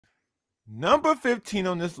Number 15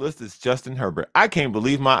 on this list is Justin Herbert. I can't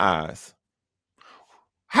believe my eyes.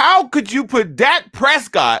 How could you put Dak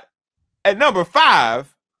Prescott at number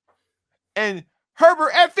 5 and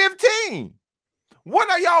Herbert at 15? What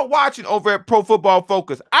are y'all watching over at Pro Football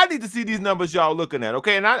Focus? I need to see these numbers y'all looking at,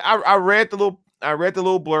 okay? And I read the little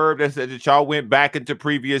blurb that said that y'all went back into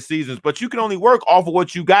previous seasons, but you can only work off of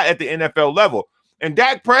what you got at the NFL level. And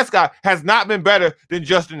Dak Prescott has not been better than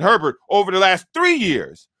Justin Herbert over the last 3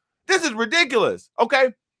 years. This is ridiculous,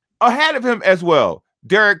 okay? Ahead of him as well,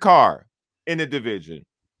 Derek Carr in the division.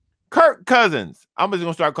 Kirk Cousins. I'm just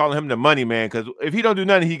going to start calling him the money man because if he don't do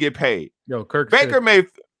nothing, he get paid. Yo, Kirk. Baker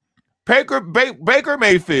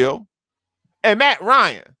Mayfield and Matt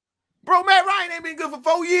Ryan. Bro, Matt Ryan ain't been good for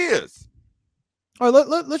 4 years. All right,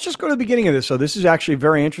 let's just go to the beginning of this. So this is actually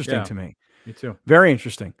very interesting to me. Me too. Very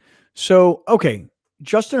interesting. So, okay,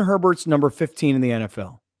 Justin Herbert's number 15 in the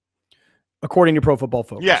NFL, according to Pro Football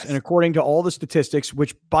Focus. Yes. And according to all the statistics,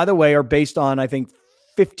 which, by the way, are based on, I think,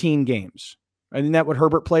 15 games. Isn't that what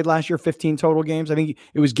Herbert played last year? 15 total games? I think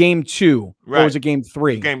it was game 2. Right. Or was it game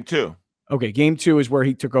 3? Game 2. Okay, game 2 is where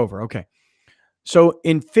he took over. Okay. So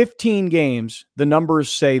in 15 games, the numbers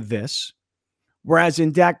say this. Whereas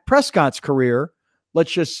in Dak Prescott's career,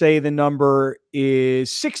 let's just say the number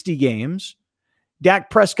is 60 games. Dak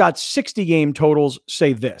Prescott's 60-game totals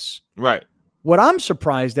say this. Right. What I'm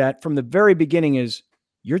surprised at from the very beginning is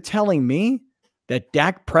you're telling me that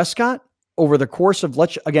Dak Prescott, over the course of,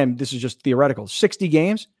 again, this is just theoretical, 60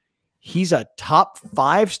 games, he's a top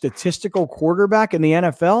 5 statistical quarterback in the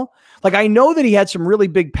NFL. Like, I know that he had some really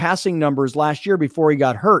big passing numbers last year before he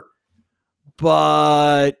got hurt,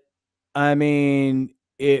 but I mean,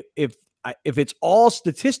 if it's all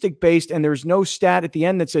statistic based and there's no stat at the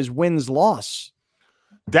end that says wins loss,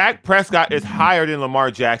 Dak Prescott is higher than Lamar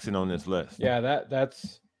Jackson on this list. Yeah,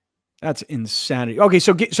 that's insanity. Okay,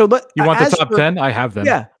 so let you want the top 10? I have them.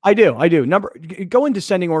 Yeah, I do. Go in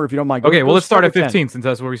descending order if you don't mind. Okay, well, let's start at 15 since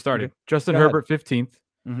that's where we started. Okay. Justin Herbert 15th,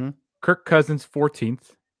 Kirk Cousins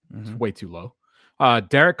 14th. It's way too low.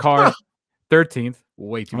 Derek Carr 13th,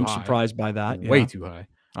 way too high. I'm surprised by that. Way too high.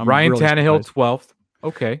 Ryan really Tannehill 12th.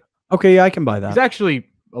 Okay, yeah, I can buy that. He's actually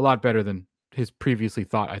a lot better than his previously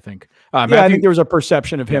thought, I think. I think there was a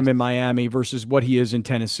perception of him in Miami versus what he is in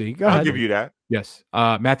Tennessee. Go ahead. I'll give you that. Yes.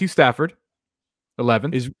 Matthew Stafford,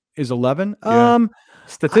 11. Is 11? Yeah.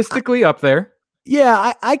 Statistically up there.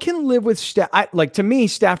 Yeah, I can live with like, to me,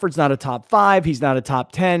 Stafford's not a top 5. He's not a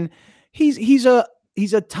top 10. He's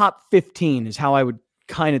a top 15 is how I would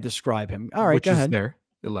kind of describe him. All right, go ahead. There,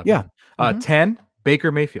 11. Yeah. 10,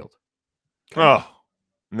 Baker Mayfield. Oh,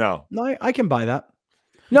 no. No, I can buy that.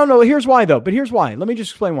 No, here's why, though. But here's why. Let me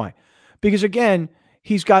just explain why. Because, again,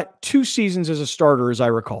 he's got 2 seasons as a starter, as I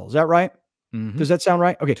recall. Is that right? Does that sound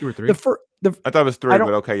right? Okay. 2 or 3. I thought it was 3,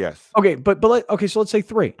 but okay, yes. Okay, okay, so let's say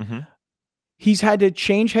 3. He's had to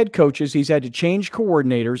change head coaches. He's had to change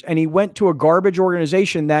coordinators. And he went to a garbage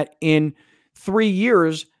organization that in 3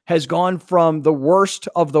 years has gone from the worst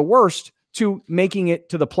of the worst to making it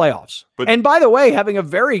to the playoffs. And by the way, having a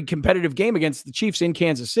very competitive game against the Chiefs in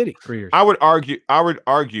Kansas City. 3 years. I would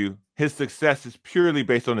argue his success is purely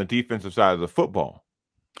based on the defensive side of the football.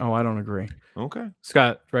 Oh, I don't agree. Okay.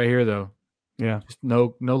 Scott, right here though. Yeah. Just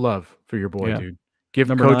no love for your boy, dude. Give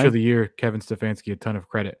Number Coach 9? of the Year, Kevin Stefanski, a ton of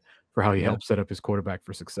credit for how he helped set up his quarterback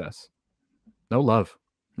for success. No love.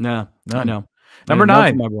 No. Number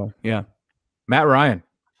 9. My boy. Yeah. Matt Ryan.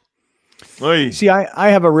 Oy. See, I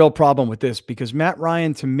have a real problem with this because Matt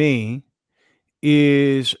Ryan to me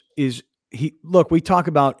is look, we talk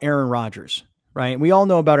about Aaron Rodgers, right? We all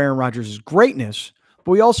know about Aaron Rodgers' greatness,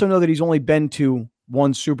 but we also know that he's only been to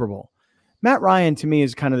 1 Super Bowl. Matt Ryan to me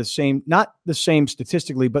is kind of the same, not the same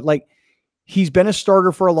statistically, but like he's been a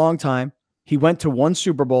starter for a long time. He went to 1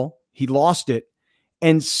 Super Bowl. He lost it.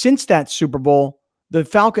 And since that Super Bowl, the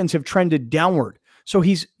Falcons have trended downward. So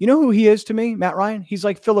you know who he is to me, Matt Ryan? He's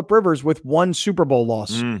like Phillip Rivers with 1 Super Bowl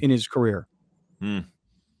loss in his career.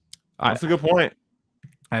 That's a good point.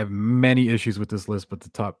 I have many issues with this list, but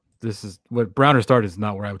this is what Browner started is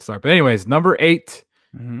not where I would start. But anyways, number 8,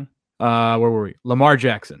 where were we? Lamar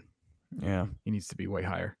Jackson. Yeah. He needs to be way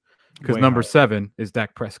higher because number 7 is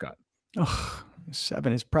Dak Prescott. Oh,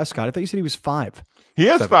 7 is Prescott. I thought you said he was 5. He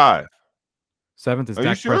has 5. 7th is Are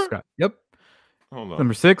Dak you sure? Prescott. Yep. Hold on.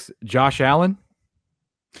 Number 6, Josh Allen.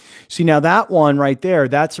 See, now that one right there,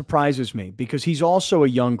 that surprises me because he's also a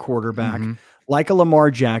young quarterback, like a Lamar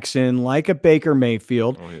Jackson, like a Baker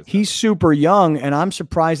Mayfield. He's super young, and I'm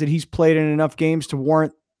surprised that he's played in enough games to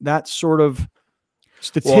warrant that sort of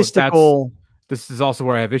statistical. This is also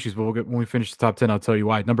where I have issues, but when we finish the top 10, I'll tell you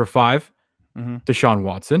why. Number 5, Deshaun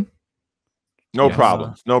Watson. No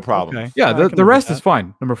problems. No problems. Okay. Yeah, the rest is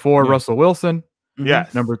fine. Number 4, Russell Wilson.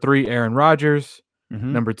 Yes. Number 3, Aaron Rodgers.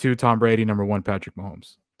 Number 2, Tom Brady. Number 1, Patrick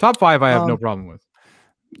Mahomes. Top 5, I have no problem with.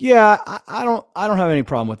 Yeah, I don't have any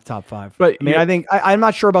problem with the top 5. But I mean, I think I'm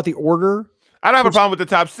not sure about the order. I don't have a problem with the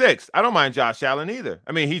top 6. I don't mind Josh Allen either.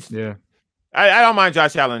 I mean, I don't mind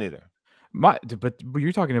Josh Allen either. But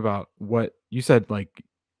you're talking about what you said, like,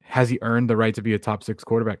 has he earned the right to be a top 6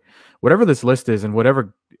 quarterback? Whatever this list is and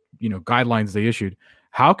whatever, guidelines they issued,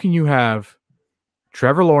 how can you have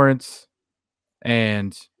Trevor Lawrence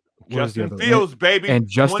and Justin Fields, baby, and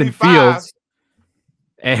Justin 25.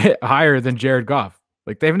 Fields higher than Jared Goff?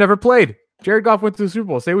 Like, they've never played. Jared Goff went to the Super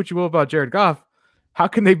Bowl. Say what you will about Jared Goff. How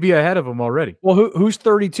can they be ahead of him already? Well, who's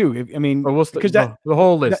 32? I mean, because the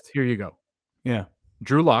whole list. Here you go. Yeah.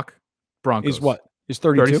 Drew Lock, Broncos. Is what? Is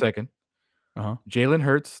 32? 32nd. Jalen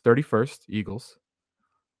Hurts, 31st, Eagles.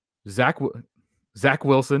 Zach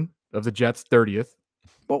Wilson of the Jets, 30th.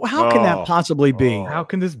 But how can that possibly be? How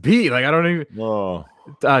can this be? Like, I don't even.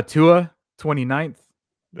 Tua, 29th.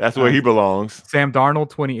 That's where he belongs. Sam Darnold,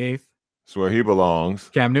 28th. That's where he belongs.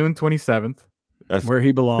 Cam Newton, 27th. That's where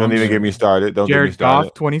he belongs. Don't even get me started. Jared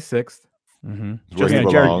Goff, 26th. Where he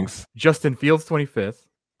belongs. Justin Fields, 25th.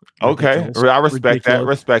 Okay, I respect that.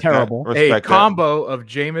 Respect Terrible. that. Respect a combo of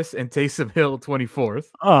Jameis and Taysom Hill, 24th.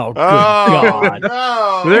 Oh, good God.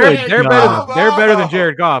 No. They're better than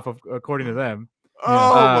Jared Goff, according to them.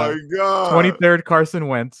 Oh, my God. 23rd, Carson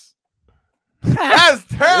Wentz. That's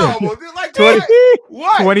terrible. Like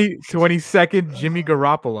 22nd, Jimmy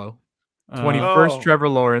Garoppolo. 21st, Trevor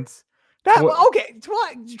Lawrence. Trevor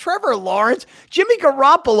Lawrence. Jimmy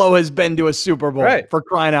Garoppolo has been to a Super Bowl, for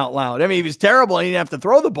crying out loud. I mean, he was terrible and he didn't have to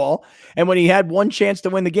throw the ball. And when he had one chance to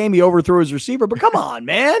win the game, he overthrew his receiver. But come on,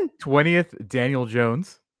 man. 20th, Daniel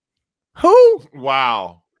Jones. Who?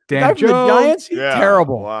 Wow. Dan Jones. The Giants? He's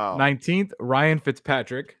terrible. Wow. 19th, Ryan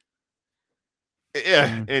Fitzpatrick.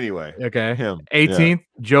 Yeah. Anyway. Okay. Him. 18th,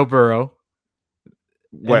 Joe Burrow.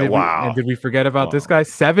 Wow. Did we forget about this guy?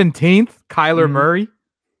 17th, Kyler Murray.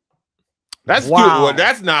 That's good. Well,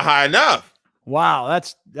 that's not high enough. Wow,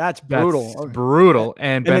 that's brutal. That's brutal.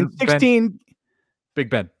 And then 16, Big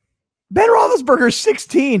Ben. Ben Roethlisberger's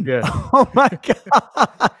 16. Yeah. Oh my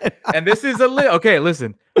God. And this is okay.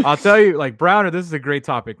 Listen, I'll tell you, like, Browner, this is a great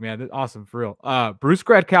topic, man. Awesome, for real. Bruce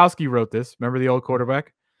Gradkowski wrote this. Remember the old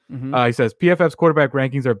quarterback? He says PFF's quarterback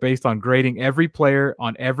rankings are based on grading every player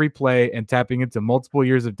on every play and tapping into multiple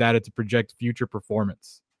years of data to project future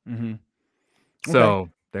performance. So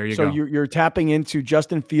there you go. So you're tapping into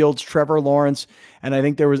Justin Fields, Trevor Lawrence, and I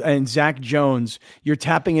think and Zach Jones. You're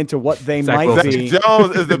tapping into what they might be. Zach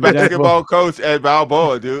Jones is the basketball coach at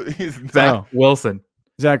Balboa, dude. He's Zach Wilson.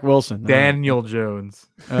 Daniel Jones.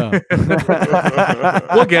 We'll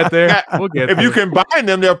get there. If you combine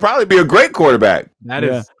them, they'll probably be a great quarterback. That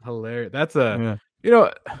is hilarious. That's I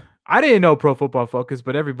didn't know Pro Football Focus,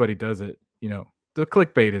 but everybody does it. The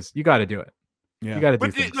clickbait is, you got to do it. Yeah. You got to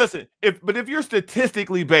do things. Listen, if you're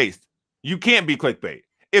statistically based, you can't be clickbait.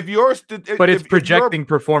 If you're it's projecting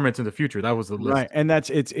performance in the future. That was the list. Right. And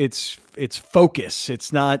that's it's focus.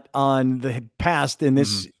 It's not on the past in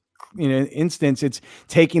this instance. It's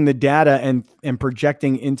taking the data and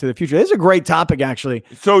projecting into the future. This is a great topic, actually.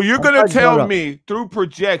 So you're going to tell me through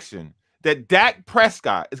projection that Dak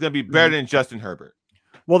Prescott is going to be better than Justin Herbert?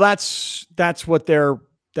 Well, that's what they're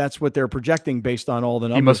projecting based on all the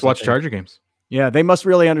numbers. You must watch Charger games. Yeah, they must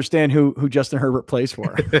really understand who Justin Herbert plays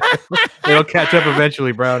for. They'll catch up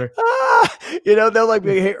eventually, Browner. They'll like,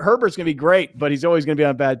 hey, Herbert's going to be great, but he's always going to be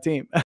on a bad team.